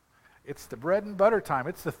It's the bread and butter time.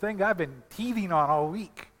 It's the thing I've been teething on all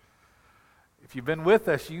week. If you've been with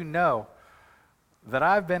us, you know that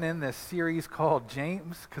I've been in this series called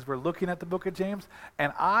James, because we're looking at the book of James,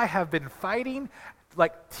 and I have been fighting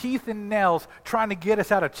like teeth and nails trying to get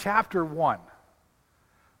us out of chapter 1.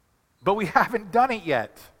 But we haven't done it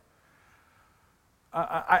yet.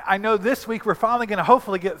 I know this week we're finally going to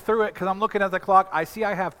hopefully get through it, because I'm looking at the clock. I see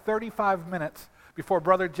I have 35 minutes before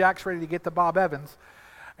Brother Jack's ready to get to Bob Evans,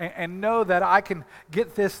 and know that I can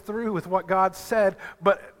get this through with what God said.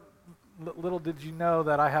 But little did you know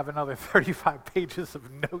that I have another 35 pages of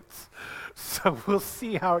notes, so we'll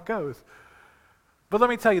see how it goes. But let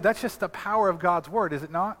me tell you, that's just the power of God's word, is it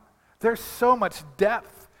not? There's so much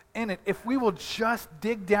depth in it if we will just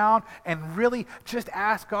dig down and really just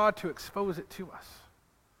ask God to expose it to us.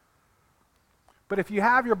 But if you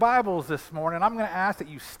have your Bibles this morning, I'm going to ask that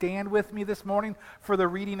you stand with me this morning for the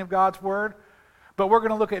reading of God's word. But we're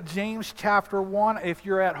going to look at James chapter 1. If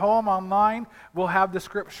you're at home online, we'll have the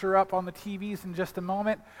scripture up on the TVs in just a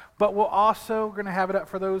moment. But we're also going to have it up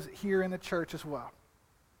for those here in the church as well.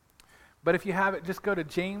 But if you have it, just go to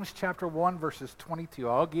James chapter 1, verses 22.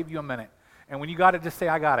 I'll give you a minute. And when you got it, just say,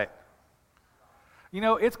 I got it. You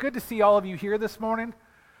know, it's good to see all of you here this morning.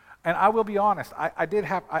 And I will be honest,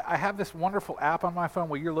 I have this wonderful app on my phone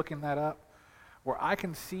where you're looking that up, where I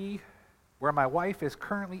can see where my wife is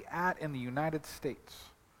currently at in the United States.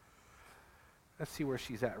 Let's see where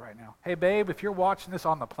she's at right now. Hey, babe, if you're watching this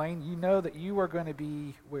on the plane, you know that you are going to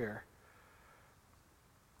be where?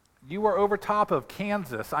 You are over top of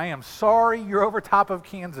Kansas. I am sorry you're over top of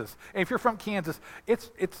Kansas. And if you're from Kansas, it's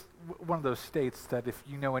one of those states that if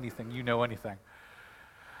you know anything, you know anything.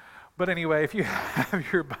 But anyway, if you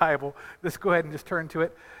have your Bible, let's go ahead and just turn to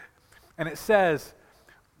it. And it says,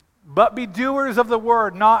 but be doers of the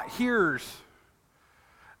word, not hearers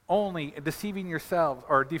only, deceiving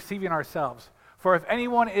ourselves. For if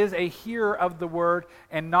anyone is a hearer of the word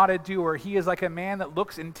and not a doer, he is like a man that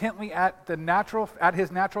looks intently at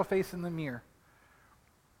his natural face in the mirror.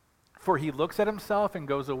 For he looks at himself and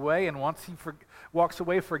goes away, and once he walks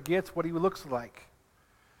away, forgets what he looks like.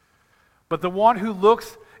 But the one who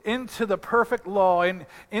looks into the perfect law and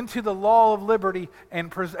into the law of liberty and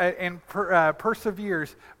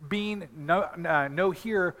perseveres, being no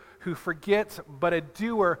hearer who forgets, but a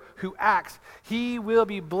doer who acts, he will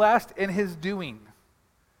be blessed in his doing.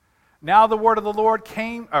 Now the word of the Lord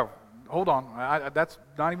came. Oh, hold on. That's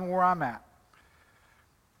not even where I'm at.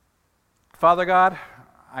 Father God,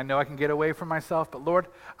 I know I can get away from myself, but Lord,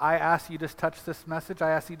 I ask you to touch this message.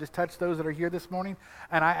 I ask you to touch those that are here this morning,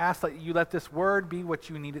 and I ask that you let this word be what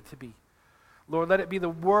you need it to be. Lord, let it be the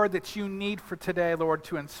word that you need for today, Lord,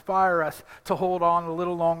 to inspire us to hold on a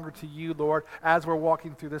little longer to you, Lord, as we're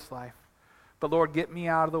walking through this life. But Lord, get me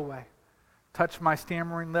out of the way. Touch my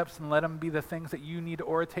stammering lips and let them be the things that you need to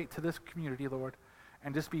orientate to this community, Lord,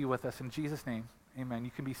 and just be with us. In Jesus' name, amen.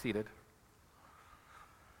 You can be seated.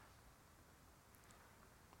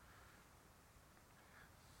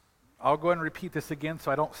 I'll go ahead and repeat this again so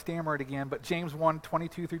I don't stammer it again, but James 1,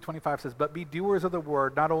 22 through 25 says, but be doers of the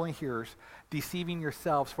word, not only hearers, deceiving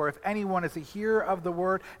yourselves. For if anyone is a hearer of the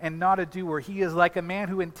word and not a doer, he is like a man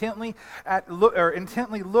who intently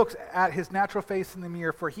looks at his natural face in the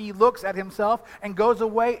mirror. For he looks at himself and goes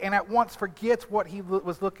away and at once forgets what he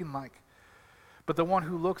was looking like. But the one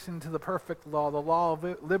who looks into the perfect law, the law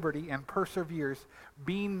of liberty, and perseveres,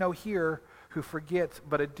 being no hearer who forgets,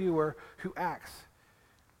 but a doer who acts,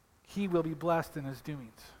 he will be blessed in his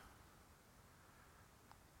doings.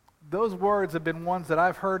 Those words have been ones that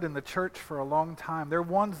I've heard in the church for a long time. They're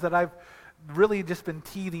ones that I've really just been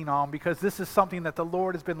teething on, because this is something that the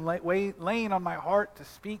Lord has been laying on my heart to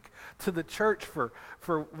speak to the church for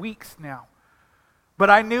weeks now. But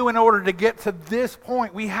I knew in order to get to this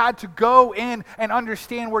point, we had to go in and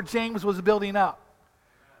understand where James was building up.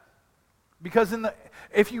 Because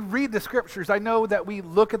if you read the scriptures, I know that we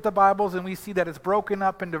look at the Bibles and we see that it's broken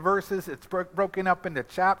up into verses, it's broken up into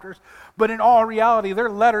chapters, but in all reality, they're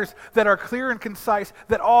letters that are clear and concise,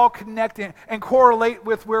 that all connect and correlate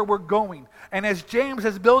with where we're going. And as James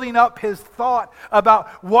is building up his thought about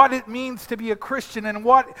what it means to be a Christian and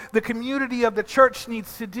what the community of the church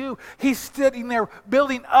needs to do, he's sitting there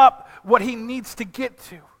building up what he needs to get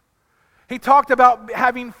to. He talked about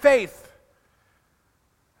having faith.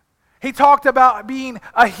 He talked about being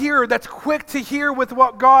a hearer that's quick to hear with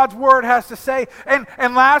what God's word has to say. And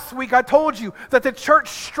last week I told you that the church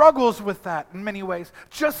struggles with that in many ways,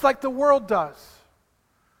 just like the world does.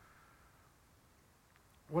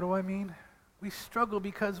 What do I mean? We struggle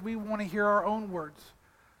because we want to hear our own words.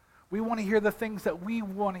 We want to hear the things that we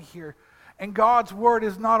want to hear. And God's word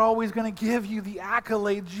is not always going to give you the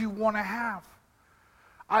accolades you want to have.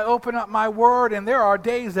 I open up my word, and there are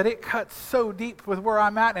days that it cuts so deep with where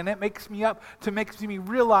I'm at, and it makes me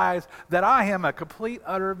realize that I am a complete,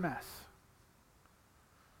 utter mess.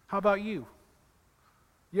 How about you?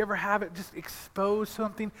 You ever have it just expose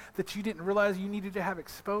something that you didn't realize you needed to have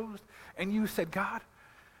exposed? And you said, God,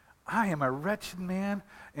 I am a wretched man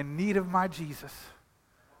in need of my Jesus.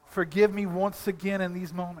 Forgive me once again in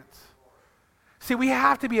these moments. See, we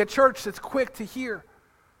have to be a church that's quick to hear.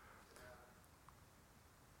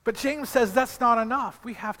 But James says that's not enough.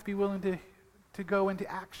 We have to be willing to go into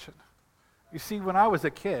action. You see, when I was a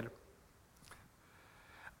kid,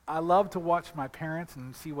 I loved to watch my parents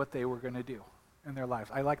and see what they were going to do in their lives.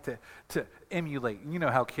 I like to emulate. You know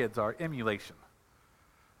how kids are, emulation.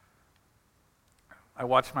 I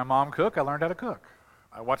watched my mom cook, I learned how to cook.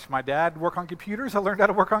 I watched my dad work on computers, I learned how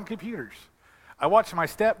to work on computers. I watched my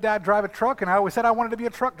stepdad drive a truck, and I always said I wanted to be a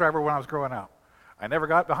truck driver when I was growing up. I never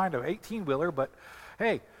got behind an 18-wheeler, but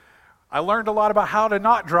hey, I learned a lot about how to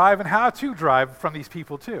not drive and how to drive from these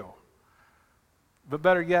people too. But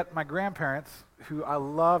better yet, my grandparents, who I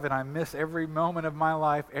love and I miss every moment of my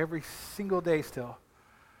life, every single day still.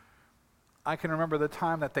 I can remember the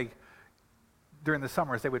time that during the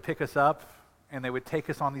summers, they would pick us up and they would take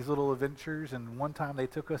us on these little adventures. And one time they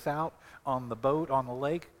took us out on the boat on the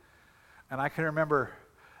lake. And I can remember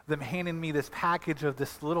them handing me this package of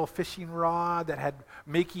this little fishing rod that had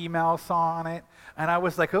Mickey Mouse on it. And I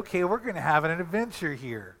was like, okay, we're going to have an adventure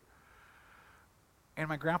here. And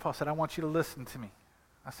my grandpa said, I want you to listen to me.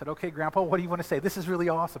 I said, okay, Grandpa, what do you want to say? This is really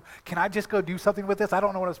awesome. Can I just go do something with this? I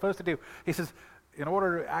don't know what I'm supposed to do. He says, in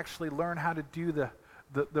order to actually learn how to do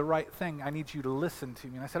the right thing, I need you to listen to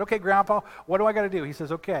me. And I said, okay, Grandpa, what do I got to do? He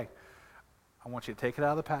says, okay, I want you to take it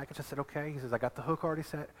out of the package. I said, okay. He says, I got the hook already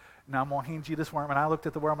set. Now I'm going to hand you this worm. And I looked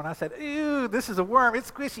at the worm and I said, ew, this is a worm.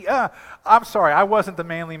 It's squishy. I'm sorry. I wasn't the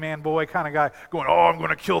manly man boy kind of guy going, oh, I'm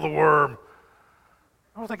going to kill the worm.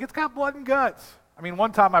 I was like, it's got blood and guts. I mean,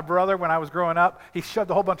 one time my brother, when I was growing up, he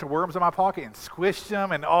shoved a whole bunch of worms in my pocket and squished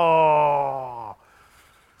them, and I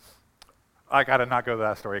got to not go to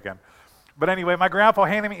that story again. But anyway, my grandpa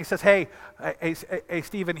handed me, he says, hey,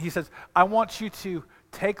 Stephen, he says, I want you to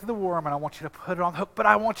take the worm and I want you to put it on the hook, but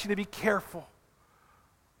I want you to be careful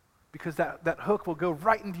because that hook will go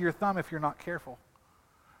right into your thumb if you're not careful.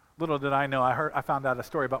 Little did I know, I found out a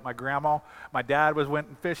story about my grandma. My dad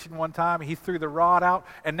went fishing one time. He threw the rod out,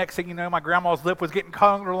 and next thing you know, my grandma's lip was getting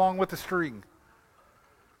cut along with the string.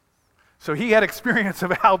 So he had experience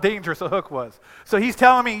of how dangerous a hook was. So he's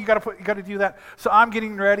telling me, you got to do that. So I'm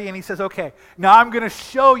getting ready, and he says, okay, now I'm going to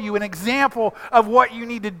show you an example of what you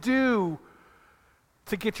need to do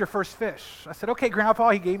to get your first fish. I said, okay, Grandpa.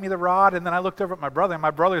 He gave me the rod, and then I looked over at my brother, and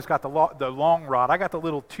my brother's got the long rod. I got the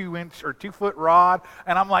little 2-inch or 2-foot rod,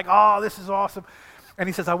 and I'm like, oh, this is awesome. And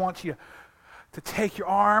he says, I want you to take your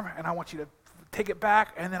arm, and I want you to take it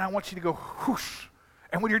back, and then I want you to go whoosh.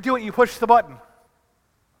 And when you're doing it, you push the button.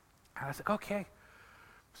 And I was like, okay.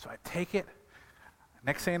 So I take it.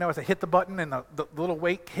 Next thing you know, as I hit the button, and the little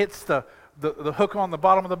weight hits the hook on the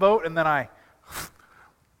bottom of the boat, and then I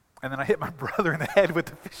hit my brother in the head with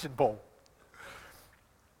the fishing pole.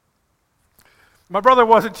 My brother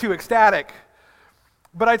wasn't too ecstatic.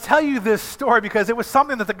 But I tell you this story because it was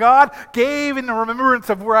something that the God gave in the remembrance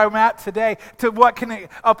of where I'm at today to what can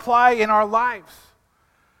apply in our lives.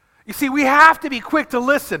 You see, we have to be quick to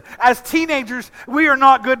listen. As teenagers, we are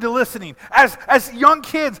not good to listening. As young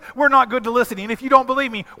kids, we're not good to listening. If you don't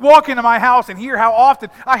believe me, walk into my house and hear how often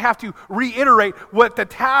I have to reiterate what the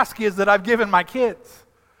task is that I've given my kids.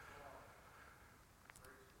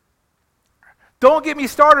 Don't get me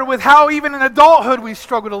started with how even in adulthood we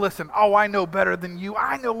struggle to listen. Oh, I know better than you.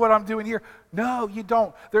 I know what I'm doing here. No, you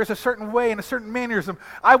don't. There's a certain way and a certain mannerism.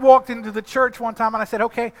 I walked into the church one time and I said,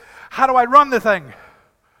 okay, how do I run the thing?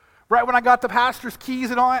 Right when I got the pastor's keys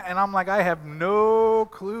and all that, and I'm like, I have no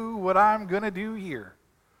clue what I'm going to do here.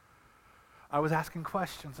 I was asking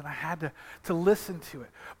questions and I had to listen to it.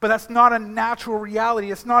 But that's not a natural reality.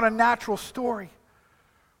 It's not a natural story.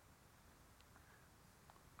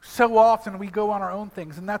 So often we go on our own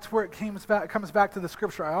things, and that's where it comes back to the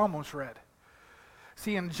scripture I almost read.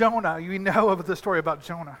 See, in Jonah, you know of the story about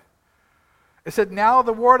Jonah. It said, now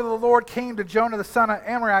the word of the Lord came to Jonah the son of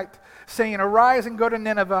Amittai, saying, arise and go to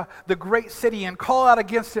Nineveh, the great city, and call out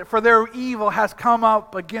against it, for their evil has come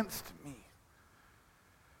up against me.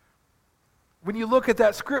 When you look at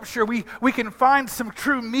that scripture, we can find some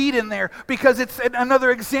true meat in there, because it's another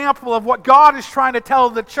example of what God is trying to tell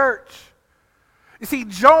the church. You see,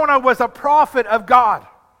 Jonah was a prophet of God.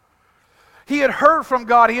 He had heard from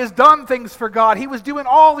God. He has done things for God. He was doing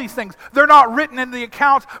all these things. They're not written in the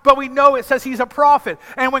accounts, but we know it says he's a prophet.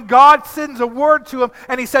 And when God sends a word to him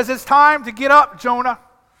and he says, it's time to get up, Jonah.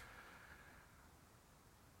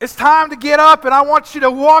 It's time to get up, and I want you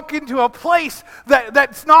to walk into a place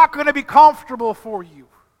that's not going to be comfortable for you.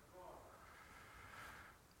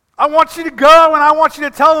 I want you to go, and I want you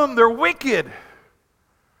to tell them they're wicked.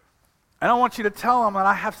 And I want you to tell them that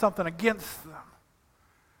I have something against them.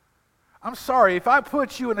 I'm sorry, if I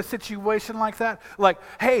put you in a situation like that, like,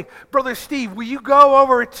 hey, Brother Steve, will you go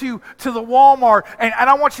over to the Walmart, and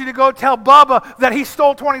I want you to go tell Bubba that he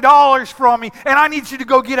stole $20 from me, and I need you to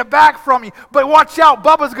go get it back from me. But watch out,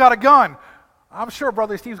 Bubba's got a gun. I'm sure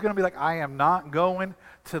Brother Steve's going to be like, I am not going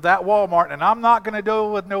to that Walmart, and I'm not going to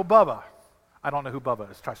deal with no Bubba. I don't know who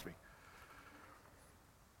Bubba is, trust me.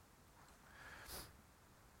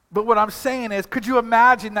 But what I'm saying is, could you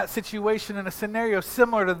imagine that situation in a scenario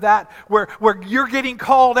similar to that, where you're getting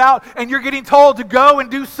called out and you're getting told to go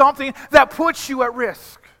and do something that puts you at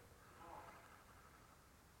risk?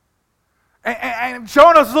 And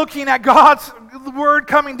Jonah's looking at God's word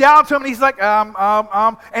coming down to him, and he's like,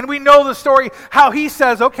 and we know the story, how he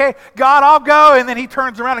says, okay, God, I'll go, and then he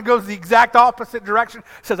turns around and goes the exact opposite direction,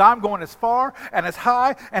 says, I'm going as far and as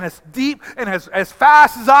high and as deep and as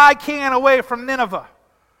fast as I can away from Nineveh.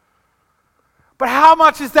 But how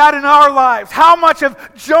much is that in our lives? How much of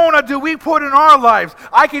Jonah do we put in our lives?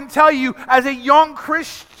 I can tell you, as a young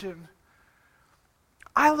Christian,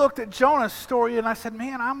 I looked at Jonah's story and I said,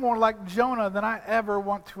 man, I'm more like Jonah than I ever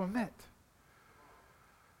want to admit.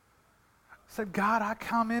 I said, God, I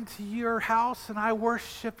come into your house and I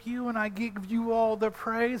worship you and I give you all the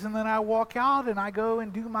praise, and then I walk out and I go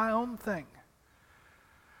and do my own thing.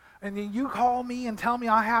 And then you call me and tell me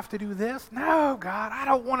I have to do this? No, God, I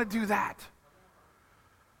don't want to do that.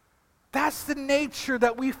 That's the nature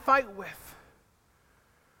that we fight with.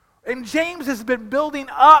 And James has been building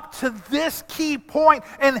up to this key point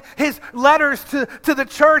in his letters to the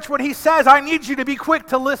church when he says, I need you to be quick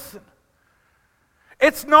to listen.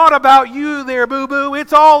 It's not about you there, boo-boo.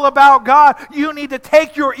 It's all about God. You need to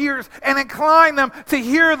take your ears and incline them to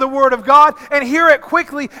hear the word of God, and hear it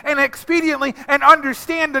quickly and expediently and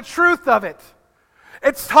understand the truth of it.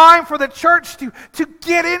 It's time for the church to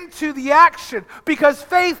get into the action, because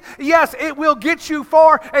faith, yes, it will get you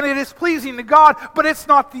far and it is pleasing to God, but it's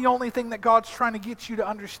not the only thing that God's trying to get you to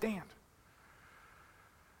understand.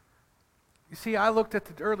 You see, I looked at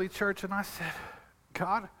the early church and I said,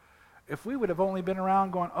 God, if we would have only been around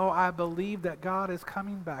going, oh, I believe that God is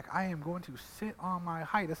coming back, I am going to sit on my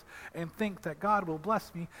hiatus and think that God will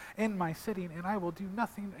bless me in my sitting, and I will do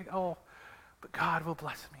nothing at all, but God will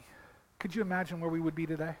bless me. Could you imagine where we would be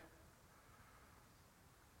today?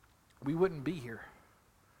 We wouldn't be here.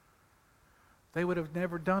 They would have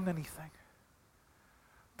never done anything.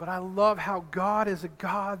 But I love how God is a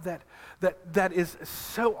God that is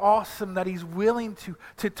so awesome that He's willing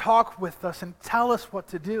to talk with us and tell us what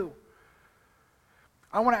to do.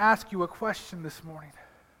 I want to ask you a question this morning.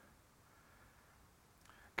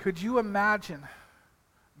 Could you imagine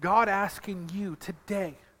God asking you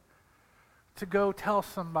today to go tell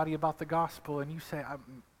somebody about the gospel, and you say,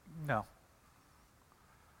 no?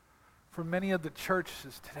 For many of the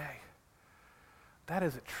churches today, that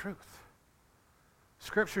isn't truth.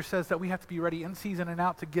 Scripture says that we have to be ready in season and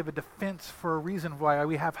out to give a defense for a reason why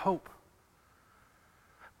we have hope.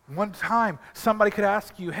 One time, somebody could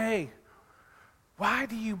ask you, hey, why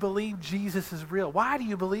do you believe Jesus is real? Why do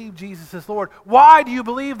you believe Jesus is Lord? Why do you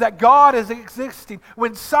believe that God is existing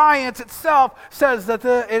when science itself says that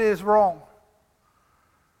it is wrong?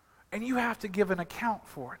 And you have to give an account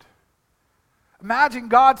for it. Imagine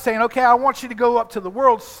God saying, okay, I want you to go up to the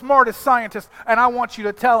world's smartest scientist, and I want you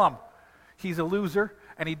to tell him he's a loser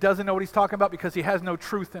and he doesn't know what he's talking about because he has no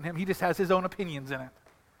truth in him. He just has his own opinions in it.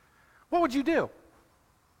 What would you do?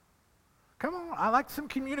 Come on, I like some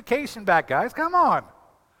communication back, guys. Come on.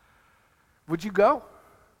 Would you go?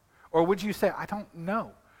 Or would you say, I don't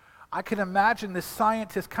know? I can imagine this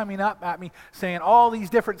scientist coming up at me saying all these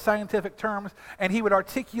different scientific terms, and he would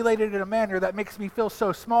articulate it in a manner that makes me feel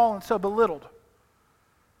so small and so belittled.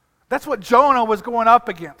 That's what Jonah was going up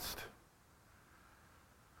against.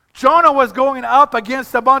 Jonah was going up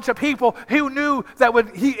against a bunch of people who knew that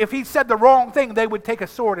if he said the wrong thing, they would take a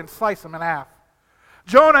sword and slice him in half.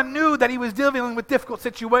 Jonah knew that he was dealing with difficult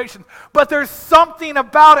situations, but there's something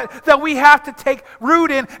about it that we have to take root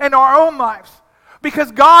in our own lives.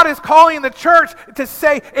 Because God is calling the church to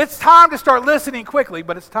say, it's time to start listening quickly,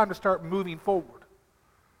 but it's time to start moving forward.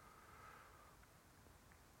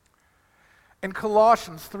 In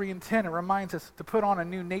Colossians 3:10, it reminds us to put on a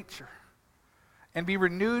new nature. and be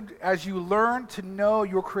renewed as you learn to know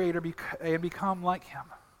your Creator and become like Him.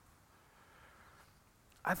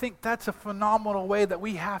 I think that's a phenomenal way that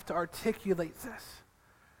we have to articulate this.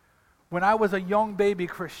 When I was a young baby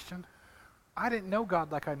Christian, I didn't know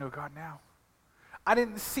God like I know God now. I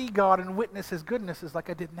didn't see God and witness His goodnesses like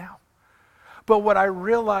I did now. But what I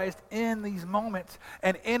realized in these moments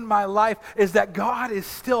and in my life is that God is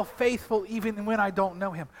still faithful even when I don't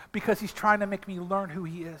know Him, because He's trying to make me learn who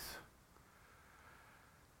He is.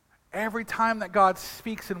 Every time that God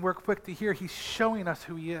speaks and we're quick to hear, He's showing us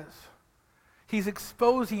who He is. He's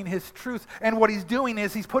exposing His truth, and what He's doing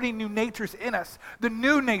is He's putting new natures in us. The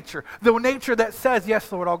new nature, the nature that says,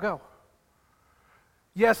 yes, Lord, I'll go.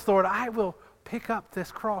 Yes, Lord, I will pick up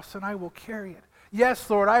this cross and I will carry it. Yes,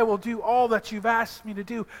 Lord, I will do all that you've asked me to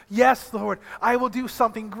do. Yes, Lord, I will do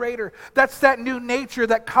something greater. That's that new nature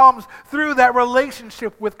that comes through that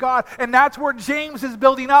relationship with God. And that's where James is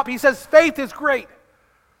building up. He says faith is great.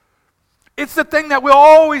 It's the thing that will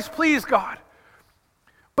always please God.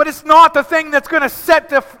 But it's not the thing that's going to set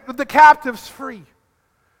the captives free.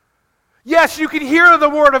 Yes, you can hear the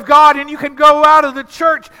word of God and you can go out of the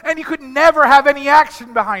church and you could never have any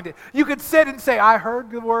action behind it. You could sit and say, I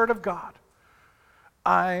heard the word of God.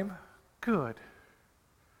 I'm good.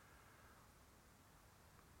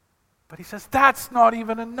 But he says that's not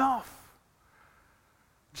even enough.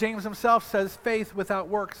 James himself says faith without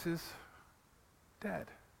works is dead.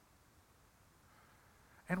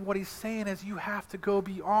 And what he's saying is you have to go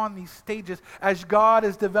beyond these stages as God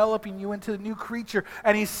is developing you into a new creature.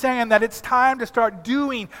 And he's saying that it's time to start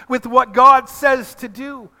doing with what God says to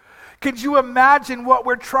do. Could you imagine what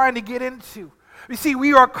we're trying to get into? You see,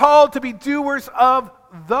 we are called to be doers of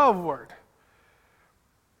the word.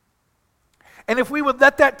 And if we would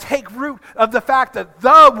let that take root of the fact that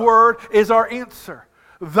the word is our answer.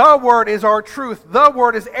 The word is our truth. The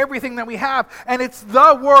word is everything that we have. And it's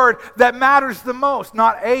the word that matters the most,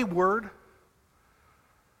 not a word.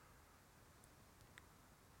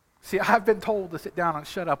 See, I've been told to sit down and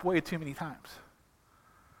shut up way too many times.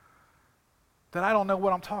 That I don't know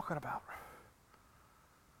what I'm talking about.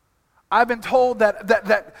 I've been told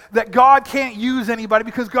that God can't use anybody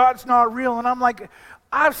because God's not real. And I'm like,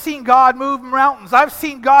 I've seen God move mountains. I've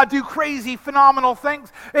seen God do crazy, phenomenal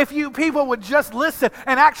things. If you people would just listen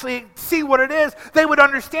and actually see what it is, they would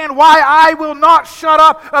understand why I will not shut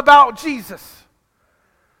up about Jesus.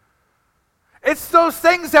 It's those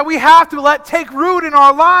things that we have to let take root in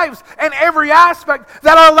our lives and every aspect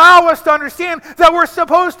that allow us to understand that we're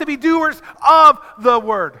supposed to be doers of the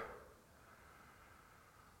word.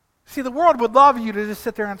 See, the world would love you to just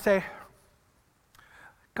sit there and say,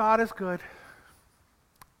 God is good.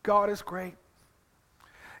 God is great.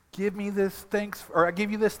 Give me this thanks, or I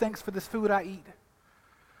give you this thanks for this food I eat.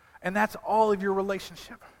 And that's all of your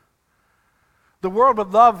relationship. The world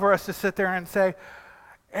would love for us to sit there and say,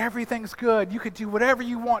 everything's good. You could do whatever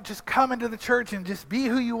you want. Just come into the church and just be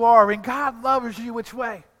who you are. And God loves you which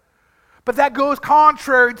way. But that goes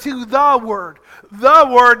contrary to the word. The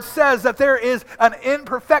word says that there is an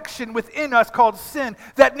imperfection within us called sin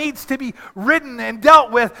that needs to be ridden and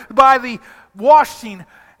dealt with by the washing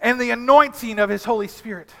and the anointing of His Holy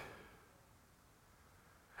Spirit.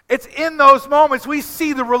 It's in those moments we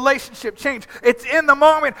see the relationship change. It's in the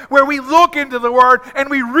moment where we look into the Word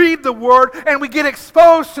and we read the Word and we get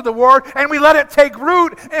exposed to the Word and we let it take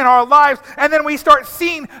root in our lives, and then we start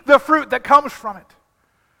seeing the fruit that comes from it.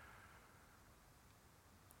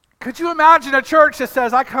 Could you imagine a church that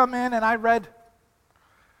says, I come in and I read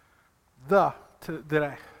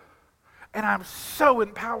today, and I'm so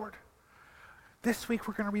empowered. This week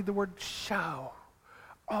we're going to read the word show.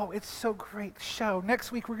 Oh, it's so great, show.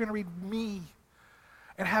 Next week we're going to read me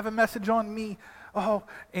and have a message on me. Oh,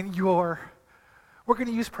 and your. We're going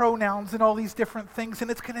to use pronouns and all these different things, and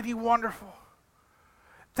it's going to be wonderful.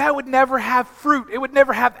 That would never have fruit. It would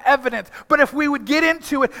never have evidence. But if we would get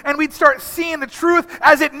into it and we'd start seeing the truth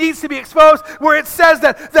as it needs to be exposed, where it says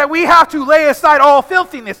that we have to lay aside all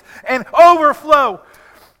filthiness and overflow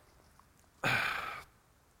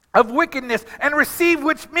of wickedness and receive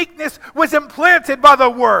which meekness was implanted by the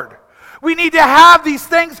word. We need to have these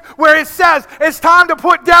things where it says it's time to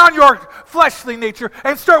put down your fleshly nature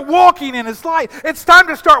and start walking in His light. It's time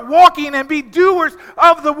to start walking and be doers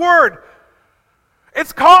of the word.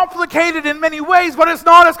 It's complicated in many ways, but it's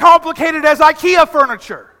not as complicated as IKEA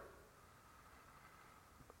furniture.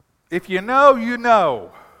 If you know, you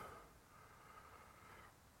know.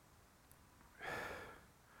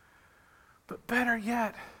 But better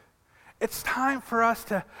yet, it's time for us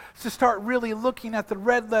to start really looking at the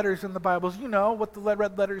red letters in the Bibles. You know what the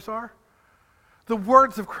red letters are? The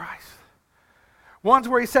words of Christ. Ones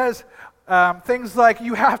where He says, Things like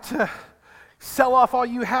you have to sell off all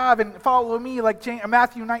you have and follow me, like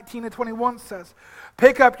Matthew 19:21 says.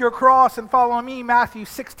 Pick up your cross and follow me, Matthew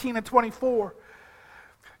 16:24.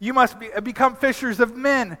 You must become fishers of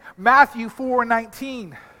men, Matthew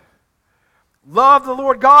 4:19. Love the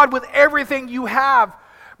Lord God with everything you have,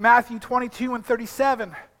 Matthew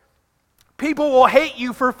 22:37. People will hate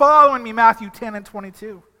you for following me, Matthew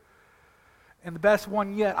 10:22. And the best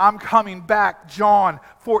one yet, I'm coming back, John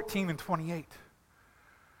 14:28.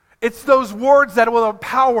 It's those words that will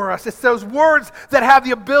empower us. It's those words that have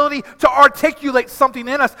the ability to articulate something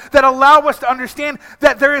in us, that allow us to understand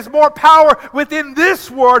that there is more power within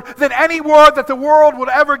this word than any word that the world would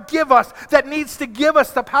ever give us, that needs to give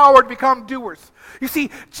us the power to become doers. You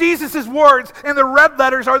see, Jesus' words in the red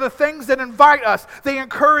letters are the things that invite us. They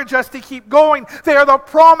encourage us to keep going. They are the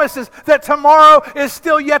promises that tomorrow is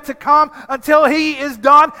still yet to come until He is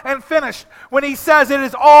done and finished, when He says it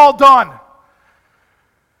is all done.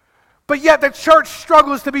 But yet the church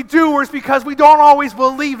struggles to be doers because we don't always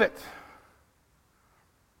believe it.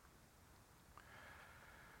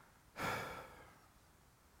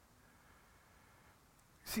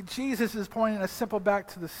 See, Jesus is pointing us simple back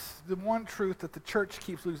to the one truth that the church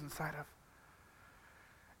keeps losing sight of.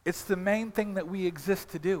 It's the main thing that we exist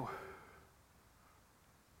to do.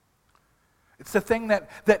 It's the thing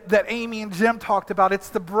that Amy and Jim talked about. It's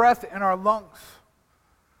the breath in our lungs.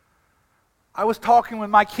 I was talking with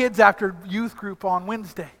my kids after youth group on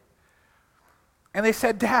Wednesday. And they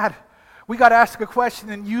said, Dad, we got to ask a question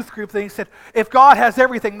in youth group. They said, if God has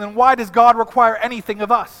everything, then why does God require anything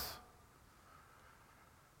of us?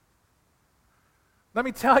 Let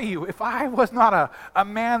me tell you, if I was not a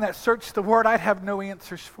man that searched the Word, I'd have no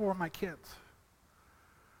answers for my kids.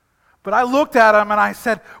 But I looked at them and I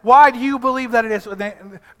said, why do you believe that it is?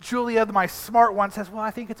 And Julia, my smart one, says, well,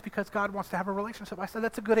 I think it's because God wants to have a relationship. I said,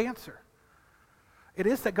 that's a good answer. It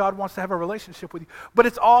is that God wants to have a relationship with you. But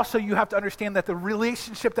it's also, you have to understand that the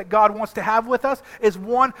relationship that God wants to have with us is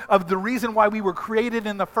one of the reason why we were created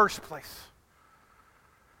in the first place.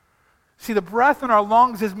 See, the breath in our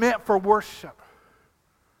lungs is meant for worship.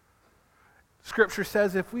 Scripture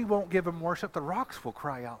says if we won't give Him worship, the rocks will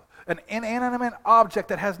cry out. An inanimate object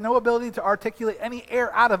that has no ability to articulate any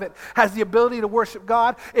air out of it has the ability to worship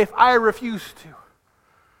God if I refuse to.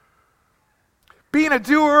 Being a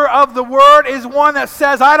doer of the word is one that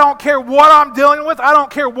says, I don't care what I'm dealing with, I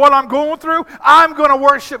don't care what I'm going through, I'm going to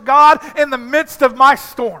worship God in the midst of my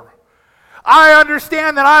storm. I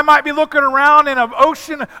understand that I might be looking around in an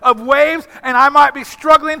ocean of waves and I might be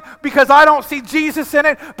struggling because I don't see Jesus in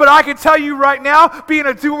it, but I can tell you right now, being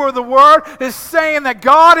a doer of the word is saying that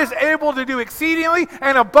God is able to do exceedingly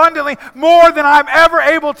and abundantly more than I'm ever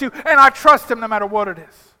able to, and I trust Him no matter what it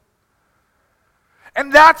is.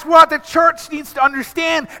 And that's what the church needs to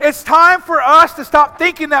understand. It's time for us to stop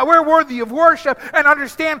thinking that we're worthy of worship and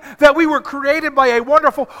understand that we were created by a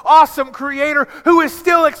wonderful, awesome Creator who is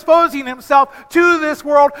still exposing Himself to this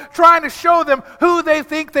world, trying to show them who they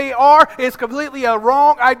think they are is completely a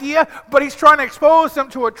wrong idea, but He's trying to expose them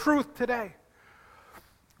to a truth today.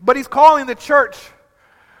 But He's calling the church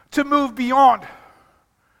to move beyond.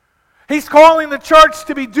 He's calling the church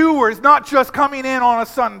to be doers, not just coming in on a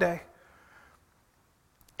Sunday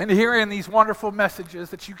and hearing these wonderful messages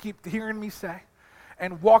that you keep hearing me say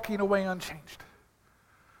and walking away unchanged.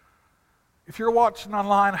 If you're watching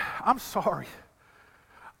online, I'm sorry.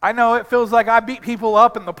 I know it feels like I beat people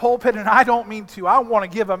up in the pulpit, and I don't mean to. I want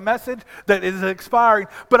to give a message that is expiring.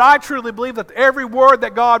 But I truly believe that every word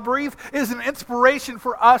that God breathed is an inspiration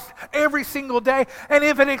for us every single day. And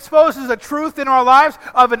if it exposes a truth in our lives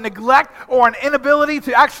of a neglect or an inability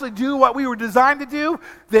to actually do what we were designed to do,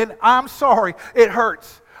 then I'm sorry, it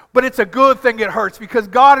hurts. But it's a good thing it hurts because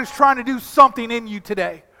God is trying to do something in you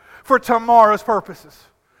today for tomorrow's purposes.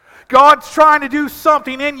 God's trying to do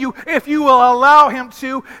something in you if you will allow Him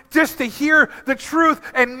to, just to hear the truth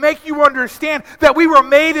and make you understand that we were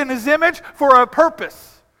made in His image for a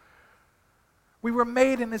purpose. We were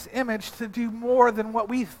made in His image to do more than what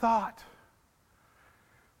we thought.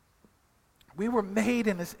 We were made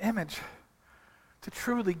in His image to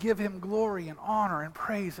truly give Him glory and honor and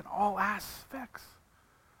praise in all aspects.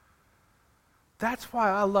 That's why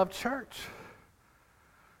I love church.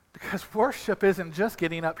 Because worship isn't just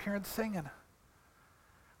getting up here and singing.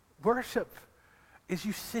 Worship is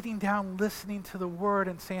you sitting down listening to the Word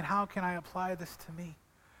and saying, how can I apply this to me?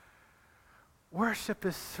 Worship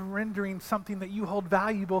is surrendering something that you hold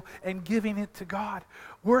valuable and giving it to God.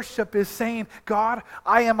 Worship is saying, God,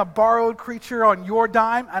 I am a borrowed creature on your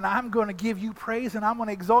dime, and I'm going to give you praise, and I'm going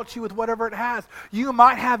to exalt you with whatever it has. You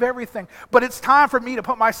might have everything, but it's time for me to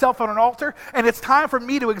put myself on an altar, and it's time for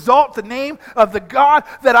me to exalt the name of the God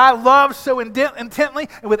that I love so intently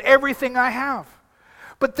and with everything I have.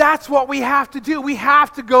 But that's what we have to do. We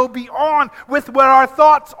have to go beyond with what our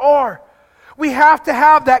thoughts are. We have to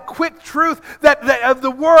have that quick truth that of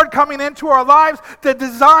the Word coming into our lives that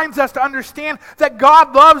designs us to understand that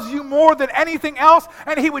God loves you more than anything else,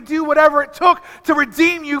 and He would do whatever it took to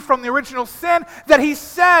redeem you from the original sin that He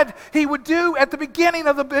said He would do at the beginning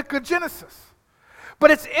of the book of Genesis.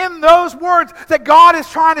 But it's in those words that God is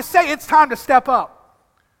trying to say it's time to step up.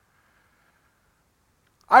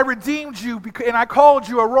 I redeemed you and I called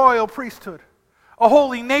you a royal priesthood, a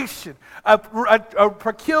holy nation, a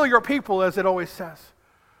peculiar people, as it always says.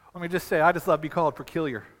 Let me just say, I just love to be called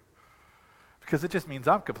peculiar, because it just means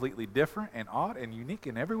I'm completely different and odd and unique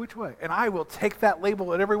in every which way. And I will take that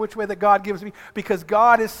label in every which way that God gives me, because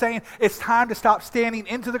God is saying it's time to stop standing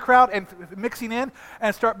into the crowd and mixing in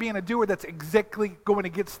and start being a doer that's exactly going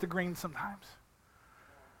against the grain sometimes.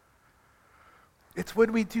 It's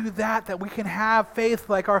when we do that we can have faith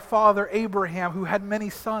like our father Abraham, who had many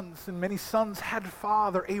sons, and many sons had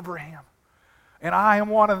father Abraham. And I am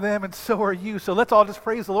one of them, and so are you. So let's all just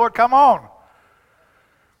praise the Lord. Come on.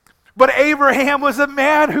 But Abraham was a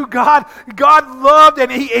man who God loved,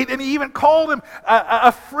 and he even called him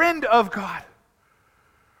a friend of God.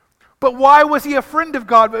 But why was he a friend of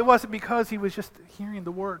God? It wasn't because he was just hearing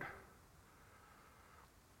the word.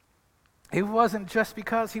 It wasn't just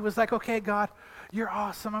because he was like, okay, God, you're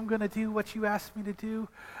awesome. I'm going to do what you asked me to do,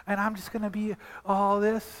 and I'm just going to be all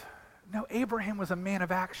this. No, Abraham was a man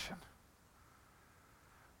of action.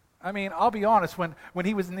 I mean, I'll be honest, when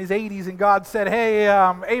he was in his 80s and God said, hey,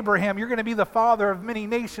 Abraham, you're going to be the father of many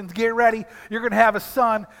nations. Get ready. You're going to have a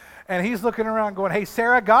son. And he's looking around going, hey,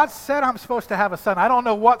 Sarah, God said I'm supposed to have a son. I don't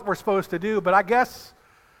know what we're supposed to do, but I guess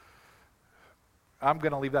I'm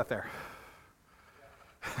going to leave that there.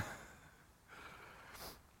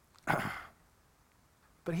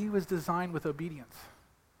 But he was designed with obedience.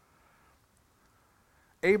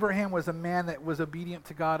 Abraham was a man that was obedient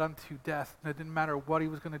to God unto death. It didn't matter what he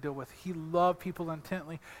was going to deal with. He loved people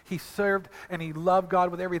intently. He served and he loved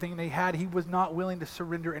God with everything they had. He was not willing to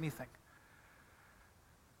surrender anything.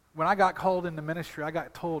 When I got called into ministry, I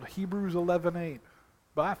got told Hebrews 11:8.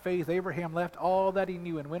 By faith, Abraham left all that he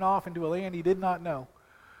knew and went off into a land he did not know.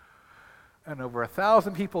 And over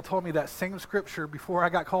 1,000 people told me that same scripture before I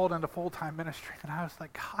got called into full-time ministry. And I was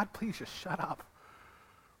like, God, please just shut up.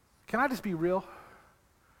 Can I just be real?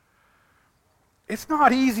 It's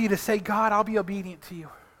not easy to say, God, I'll be obedient to you.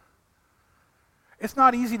 It's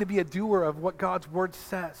not easy to be a doer of what God's word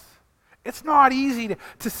says. It's not easy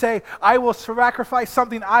to say, I will sacrifice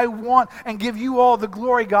something I want and give you all the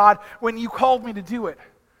glory, God, when you called me to do it.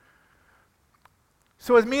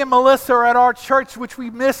 So as me and Melissa are at our church, which we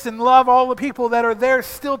miss and love all the people that are there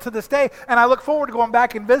still to this day, and I look forward to going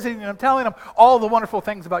back and visiting them, telling them all the wonderful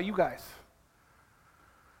things about you guys.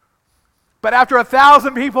 But after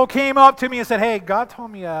 1,000 people came up to me and said, hey, God told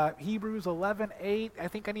me Hebrews 11:8, I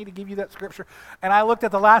think I need to give you that scripture. And I looked at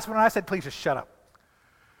the last one and I said, please just shut up.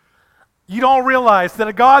 You don't realize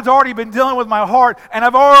that God's already been dealing with my heart, and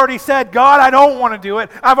I've already said, God, I don't want to do it.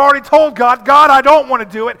 I've already told God, I don't want to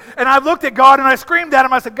do it. And I looked at God and I screamed at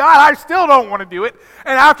him. I said, God, I still don't want to do it.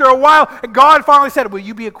 And after a while, God finally said, will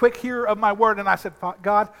you be a quick hearer of my word? And I said,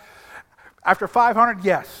 God, after 500,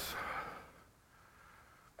 yes.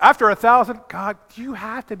 After 1,000, God, you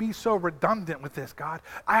have to be so redundant with this, God.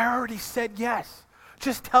 I already said yes.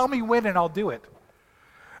 Just tell me when and I'll do it.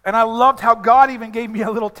 And I loved how God even gave me a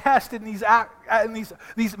little test in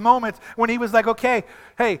these moments when he was like, okay,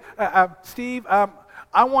 hey, Steve,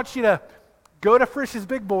 I want you to go to Frisch's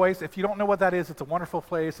Big Boys. If you don't know what that is, it's a wonderful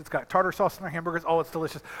place. It's got tartar sauce in their hamburgers. Oh, it's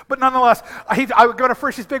delicious. But nonetheless, I would go to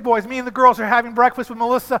Frisch's Big Boys. Me and the girls are having breakfast with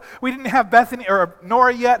Melissa. We didn't have Bethany or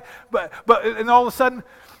Nora yet, but and all of a sudden,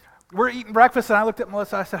 we're eating breakfast, and I looked at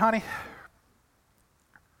Melissa. I said, honey,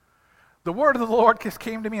 the word of the Lord just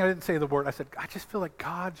came to me. I didn't say the word. I said, I just feel like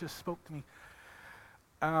God just spoke to me.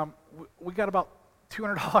 We got about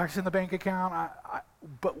 $200 in the bank account,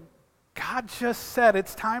 but God just said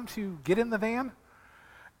it's time to get in the van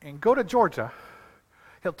and go to Georgia.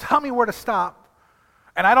 He'll tell me where to stop,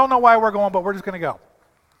 and I don't know why we're going, but we're just going to go.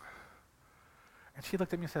 And she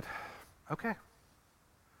looked at me and said, okay.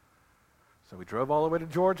 So we drove all the way to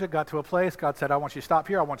Georgia, got to a place. God said, I want you to stop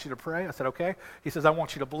here. I want you to pray. I said, okay. He says, I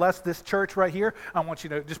want you to bless this church right here. I want you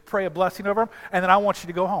to just pray a blessing over them, and then I want you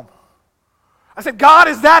to go home. I said, God,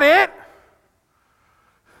 is that it?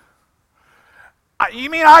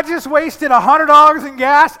 You mean I just wasted $100 in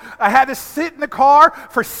gas? I had to sit in the car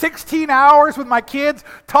for 16 hours with my kids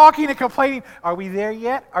talking and complaining. Are we there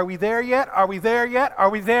yet? Are we there yet? Are we there yet?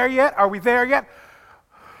 Are we there yet? Are we there yet?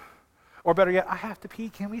 Or better yet, I have to pee.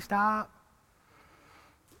 Can we stop?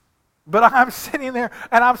 But I'm sitting there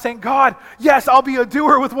and I'm saying, God, yes, I'll be a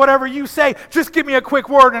doer with whatever you say. Just give me a quick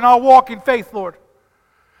word and I'll walk in faith, Lord.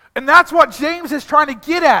 And that's what James is trying to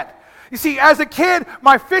get at. You see, as a kid,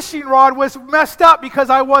 my fishing rod was messed up because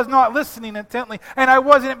I was not listening intently and I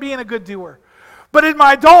wasn't being a good doer. But in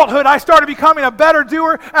my adulthood, I started becoming a better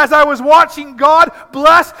doer as I was watching God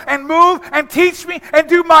bless and move and teach me and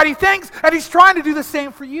do mighty things. And He's trying to do the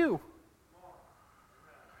same for you.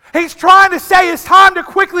 He's trying to say it's time to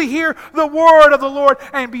quickly hear the word of the Lord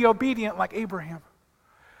and be obedient like Abraham.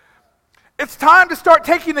 It's time to start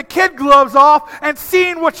taking the kid gloves off and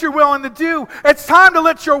seeing what you're willing to do. It's time to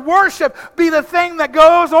let your worship be the thing that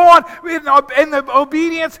goes on in the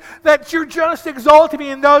obedience that you're just exalting me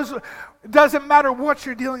in those. It doesn't matter what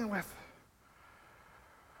you're dealing with.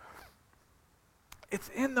 It's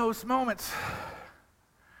in those moments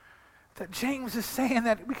that James is saying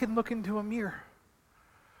that we can look into a mirror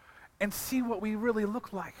and see what we really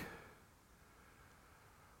look like.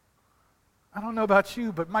 I don't know about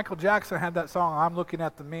you, but Michael Jackson had that song, I'm looking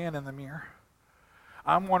at the man in the mirror.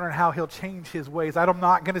 I'm wondering how he'll change his ways. I'm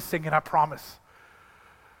not going to sing it, I promise.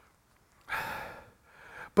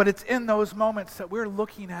 But it's in those moments that we're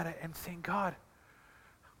looking at it and saying, God,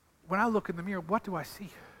 when I look in the mirror, what do I see?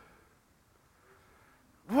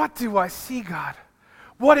 What do I see, God?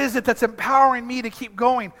 What is it that's empowering me to keep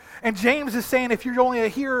going? And James is saying if you're only a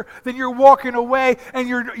hearer, then you're walking away and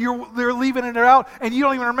you're leaving it out and you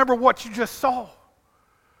don't even remember what you just saw.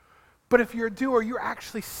 But if you're a doer, you're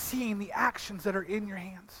actually seeing the actions that are in your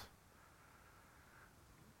hands.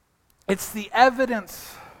 It's the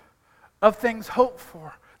evidence of things hoped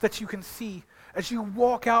for that you can see as you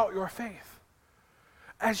walk out your faith.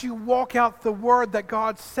 As you walk out the word that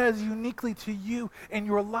God says uniquely to you in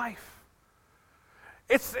your life.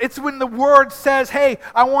 It's when the word says, hey,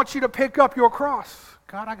 I want you to pick up your cross.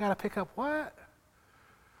 God, I got to pick up what?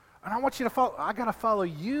 And I want you to follow, I got to follow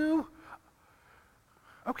you?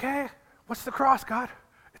 Okay, what's the cross, God?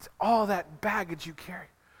 It's all that baggage you carry.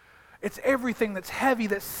 It's everything that's heavy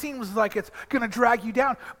that seems like it's going to drag you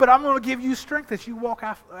down. But I'm going to give you strength as you walk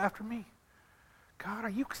after me. God, are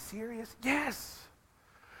you serious? Yes.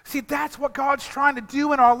 See, that's what God's trying to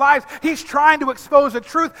do in our lives. He's trying to expose the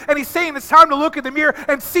truth, and He's saying it's time to look in the mirror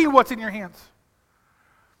and see what's in your hands.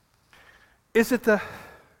 Is it the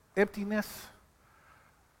emptiness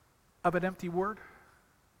of an empty word?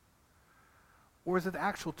 Or is it the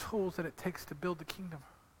actual tools that it takes to build the kingdom?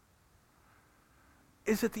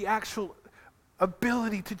 Is it the actual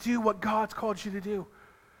ability to do what God's called you to do?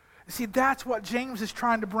 See, that's what James is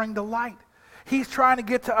trying to bring to light. He's trying to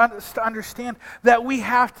get to understand that we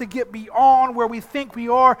have to get beyond where we think we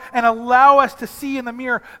are and allow us to see in the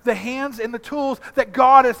mirror the hands and the tools that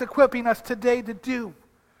God is equipping us today to do.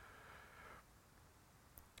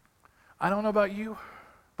 I don't know about you,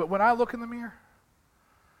 but when I look in the mirror,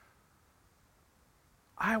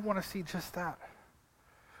 I want to see just that.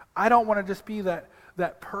 I don't want to just be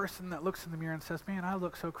that person that looks in the mirror and says, man, I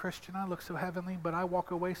look so Christian, I look so heavenly, but I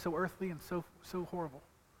walk away so earthly and so horrible.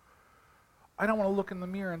 I don't want to look in the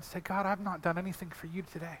mirror and say, God, I've not done anything for you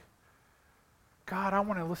today. God, I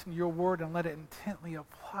want to listen to your word and let it intently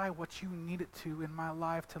apply what you need it to in my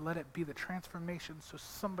life to let it be the transformation so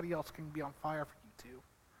somebody else can be on fire for you too.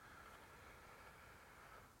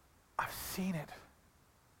 I've seen it.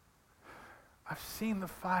 I've seen the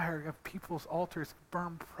fire of people's altars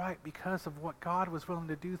burn bright because of what God was willing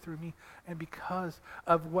to do through me and because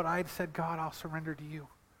of what I'd said, God, I'll surrender to you.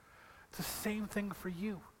 It's the same thing for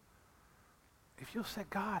you. If you'll say,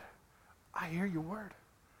 God, I hear your word.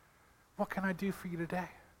 What can I do for you today?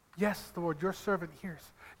 Yes, Lord, your servant hears.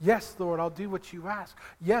 Yes, Lord, I'll do what you ask.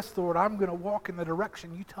 Yes, Lord, I'm going to walk in the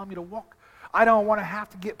direction you tell me to walk. I don't want to have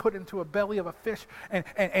to get put into a belly of a fish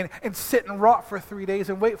and sit and rot for 3 days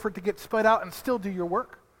and wait for it to get spit out and still do your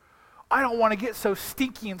work. I don't want to get so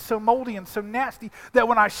stinky and so moldy and so nasty that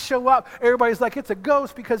when I show up, everybody's like, it's a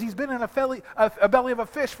ghost because he's been in a belly of a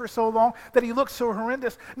fish for so long that he looks so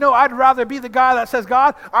horrendous. No, I'd rather be the guy that says,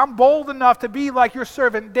 God, I'm bold enough to be like your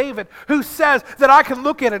servant David, who says that I can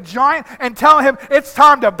look at a giant and tell him it's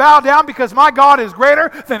time to bow down because my God is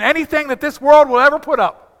greater than anything that this world will ever put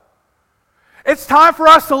up. It's time for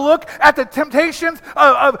us to look at the temptations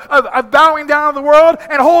of bowing down to the world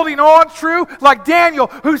and holding on true, like Daniel,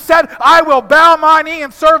 who said, I will bow my knee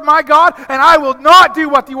and serve my God, and I will not do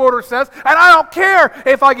what the order says, and I don't care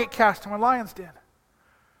if I get cast in a lion's den.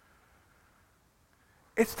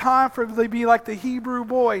 It's time for them to be like the Hebrew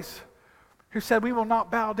boys who said, we will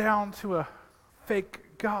not bow down to a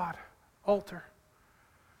fake God altar.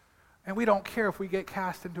 And we don't care if we get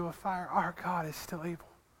cast into a fire. Our God is still able.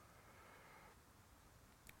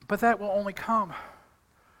 But that will only come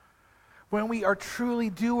when we are truly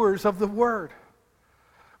doers of the word.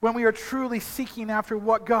 When we are truly seeking after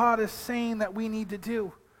what God is saying that we need to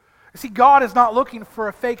do. You see, God is not looking for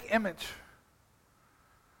a fake image.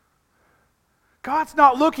 God's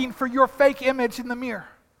not looking for your fake image in the mirror.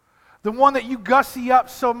 The one that you gussy up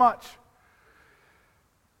so much.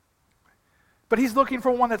 But He's looking for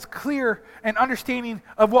one that's clear and understanding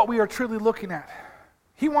of what we are truly looking at.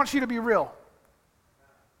 He wants you to be real.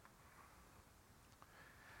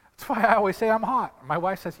 That's why I always say I'm hot. My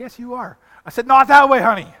wife says, yes, you are. I said, not that way,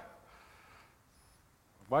 honey.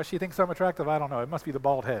 Why she thinks I'm attractive, I don't know. It must be the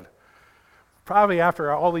bald head. Probably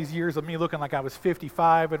after all these years of me looking like I was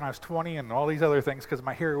 55 and I was 20 and all these other things because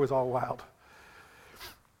my hair was all wild.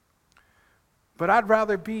 But I'd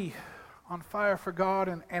rather be on fire for God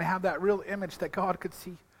and have that real image that God could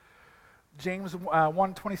see. James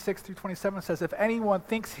 1:26-27 says, if anyone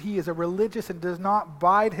thinks he is a religious and does not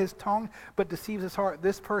bide his tongue but deceives his heart,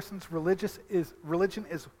 this person's religion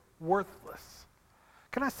is worthless.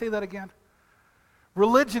 Can I say that again?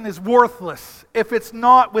 Religion is worthless if it's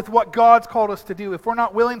not with what God's called us to do, if we're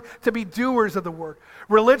not willing to be doers of the word.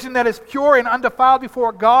 Religion that is pure and undefiled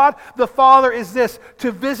before God the Father is this: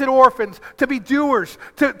 to visit orphans, to be doers,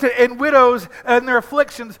 and widows in their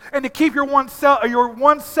afflictions, and to keep your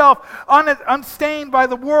oneself unstained by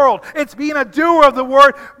the world. It's being a doer of the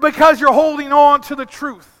word because you're holding on to the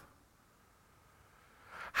truth.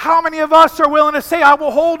 How many of us are willing to say, I will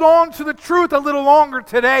hold on to the truth a little longer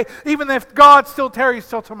today, even if God still tarries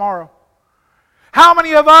till tomorrow? How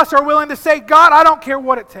many of us are willing to say, God, I don't care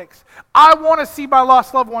what it takes. I want to see my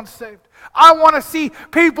lost loved ones saved. I want to see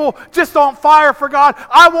people just on fire for God.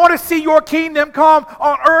 I want to see your kingdom come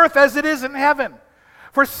on earth as it is in heaven.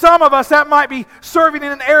 For some of us, that might be serving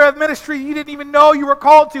in an area of ministry you didn't even know you were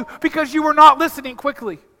called to because you were not listening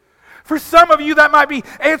quickly. For some of you, that might be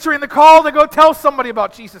answering the call to go tell somebody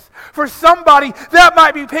about Jesus. For somebody, that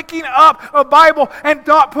might be picking up a Bible and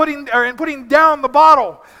not putting down the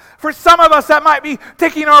bottle. For some of us, that might be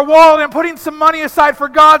taking our wallet and putting some money aside for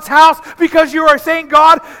God's house because you are saying,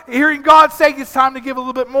 hearing God say it's time to give a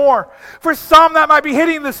little bit more. For some, that might be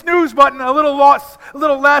hitting the snooze button a little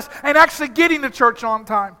less and actually getting to church on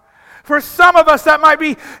time. For some of us, that might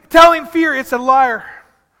be telling fear it's a liar.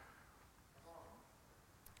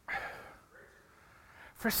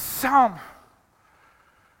 For some,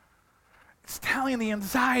 it's telling the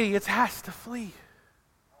anxiety it has to flee.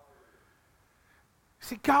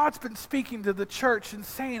 See, God's been speaking to the church and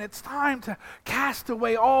saying it's time to cast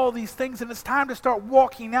away all these things and it's time to start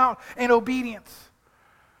walking out in obedience.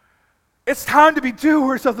 It's time to be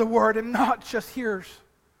doers of the word and not just hearers.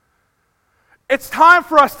 It's time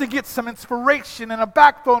for us to get some inspiration and a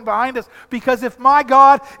backbone behind us, because if my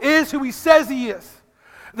God is who He says He is,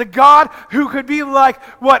 the God who could be like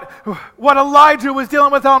what Elijah was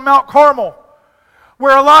dealing with on Mount Carmel,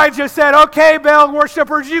 where Elijah said, okay, Baal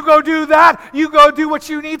worshipers, you go do that. You go do what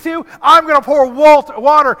you need to. I'm going to pour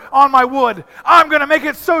water on my wood. I'm going to make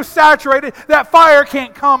it so saturated that fire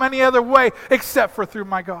can't come any other way except for through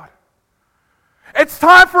my God. It's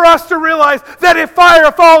time for us to realize that if fire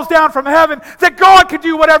falls down from heaven, that God can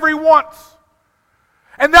do whatever He wants.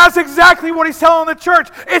 And that's exactly what He's telling the church.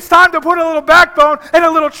 It's time to put a little backbone and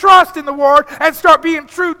a little trust in the Word and start being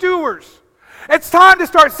true doers. It's time to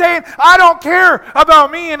start saying, I don't care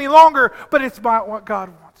about me any longer, but it's about what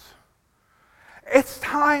God wants. It's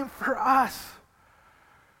time for us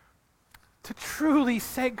to truly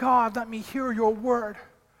say, God, let me hear your word.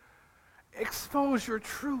 Expose your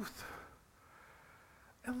truth.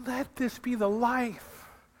 And let this be the life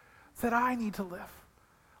that I need to live.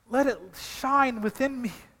 Let it shine within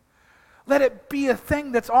me. Let it be a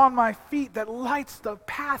thing that's on my feet that lights the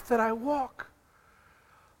path that I walk.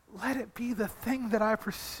 Let it be the thing that I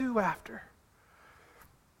pursue after.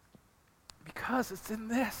 Because it's in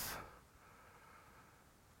this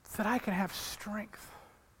that I can have strength.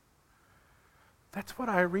 That's what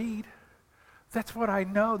I read. That's what I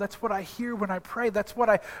know. That's what I hear when I pray. That's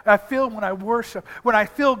what I feel when I worship. When I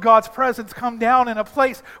feel God's presence come down in a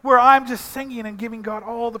place where I'm just singing and giving God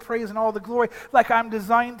all the praise and all the glory like I'm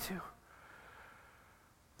designed to.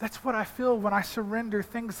 That's what I feel when I surrender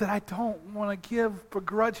things that I don't want to give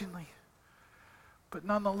begrudgingly. But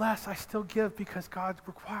nonetheless, I still give because God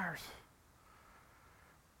requires.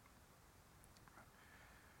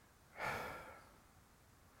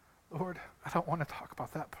 Lord, I don't want to talk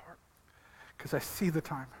about that part because I see the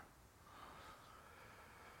time.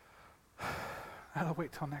 I'll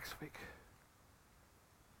wait till next week.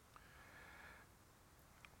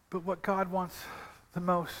 But what God wants the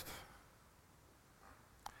most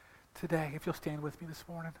today, if you'll stand with me this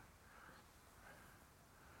morning.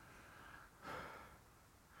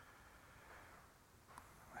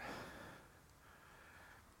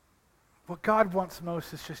 What God wants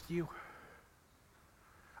most is just you.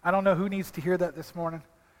 I don't know who needs to hear that this morning.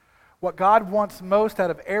 What God wants most out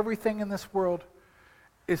of everything in this world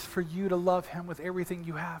is for you to love him with everything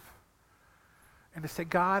you have. And to say,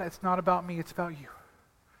 God, it's not about me, it's about you.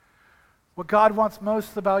 What God wants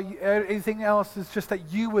most about you, anything else, is just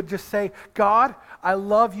that you would just say, God, I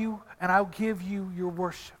love you and I'll give you your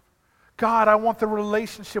worship. God, I want the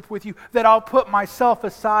relationship with you that I'll put myself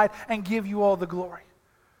aside and give you all the glory.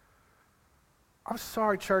 I'm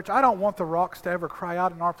sorry, church, I don't want the rocks to ever cry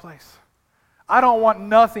out in our place. I don't want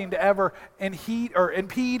nothing to ever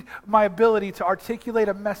impede my ability to articulate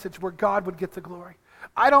a message where God would get the glory.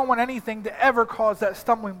 I don't want anything to ever cause that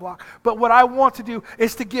stumbling block. But what I want to do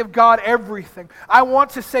is to give God everything. I want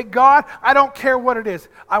to say, God, I don't care what it is.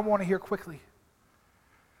 I want to hear quickly.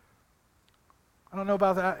 I don't know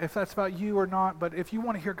about that, if that's about you or not, but if you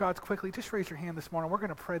want to hear God's quickly, just raise your hand this morning. We're going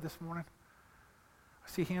to pray this morning. I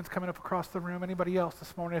see hands coming up across the room. Anybody else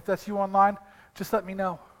this morning? If that's you online, just let me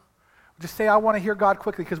know. Just say, I want to hear God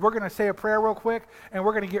quickly, because we're going to say a prayer real quick, and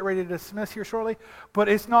we're going to get ready to dismiss here shortly. But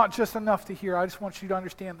it's not just enough to hear. I just want you to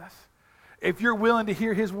understand this. If you're willing to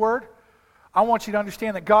hear his word, I want you to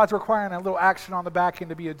understand that God's requiring a little action on the back end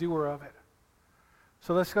to be a doer of it.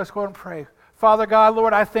 So let's go ahead and pray. Father God,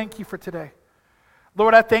 Lord, I thank you for today.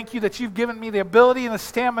 Lord, I thank you that you've given me the ability and the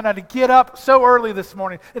stamina to get up so early this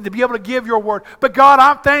morning and to be able to give your word. But God,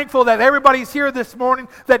 I'm thankful that everybody's here this morning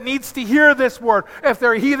that needs to hear this word, if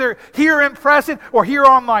they're either here in person or here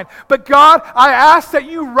online. But God, I ask that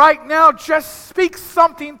you right now just speak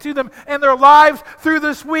something to them in their lives through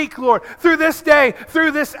this week, Lord, through this day,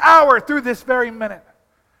 through this hour, through this very minute.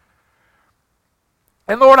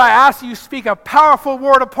 And Lord, I ask you speak a powerful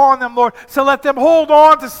word upon them, Lord, so let them hold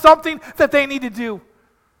on to something that they need to do.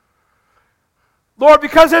 Lord,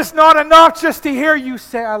 because it's not enough just to hear you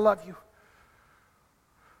say, I love you.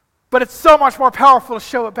 But it's so much more powerful to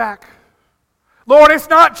show it back. Lord, it's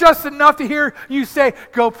not just enough to hear you say,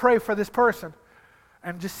 go pray for this person.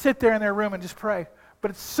 And just sit there in their room and just pray.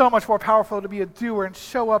 But it's so much more powerful to be a doer and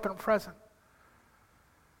show up and present.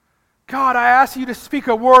 God, I ask you to speak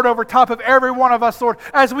a word over top of every one of us, Lord,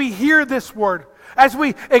 as we hear this word, as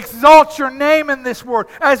we exalt your name in this word,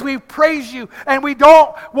 as we praise you, and we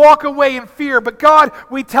don't walk away in fear, but God,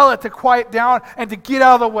 we tell it to quiet down and to get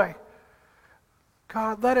out of the way.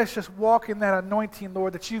 God, let us just walk in that anointing,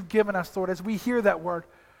 Lord, that you've given us, Lord, as we hear that word,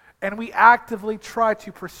 and we actively try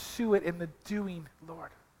to pursue it in the doing, Lord.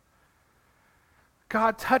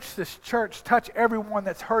 God, touch this church. Touch everyone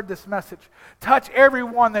that's heard this message. Touch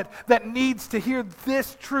everyone that needs to hear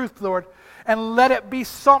this truth, Lord. And let it be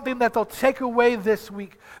something that they'll take away this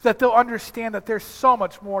week, that they'll understand that there's so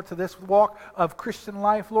much more to this walk of Christian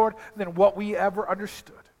life, Lord, than what we ever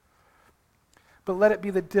understood. But let it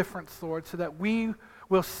be the difference, Lord, so that we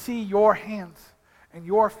will see your hands and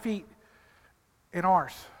your feet in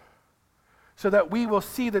ours. So that we will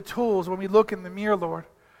see the tools when we look in the mirror, Lord,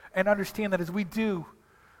 and understand that as we do,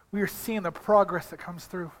 we are seeing the progress that comes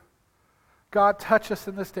through. God, touch us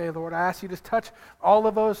in this day, Lord. I ask you to touch all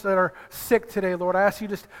of those that are sick today, Lord. I ask you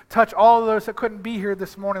to touch all of those that couldn't be here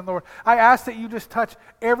this morning, Lord. I ask that you just touch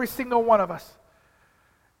every single one of us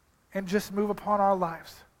and just move upon our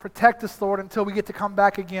lives. Protect us, Lord, until we get to come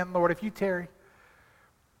back again, Lord, if you tarry.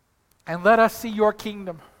 And let us see your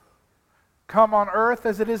kingdom come on earth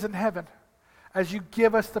as it is in heaven, as you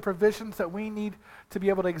give us the provisions that we need to be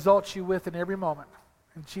able to exalt you with in every moment.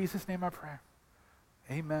 In Jesus' name I pray.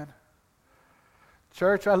 Amen.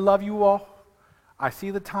 Church, I love you all. I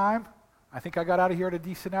see the time. I think I got out of here at a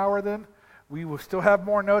decent hour then. We will still have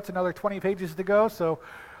more notes, another 20 pages to go, so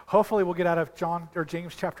hopefully we'll get out of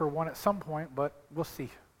James chapter 1 at some point, but we'll see.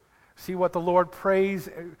 See what the Lord prays.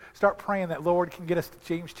 Start praying that Lord can get us to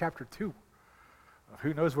James chapter 2.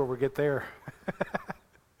 Who knows where we'll get there.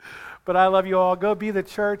 But I love you all. Go be the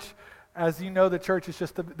church. As you know, the church is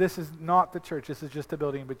this is not the church. This is just a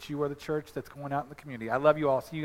building, but you are the church that's going out in the community. I love you all. See you.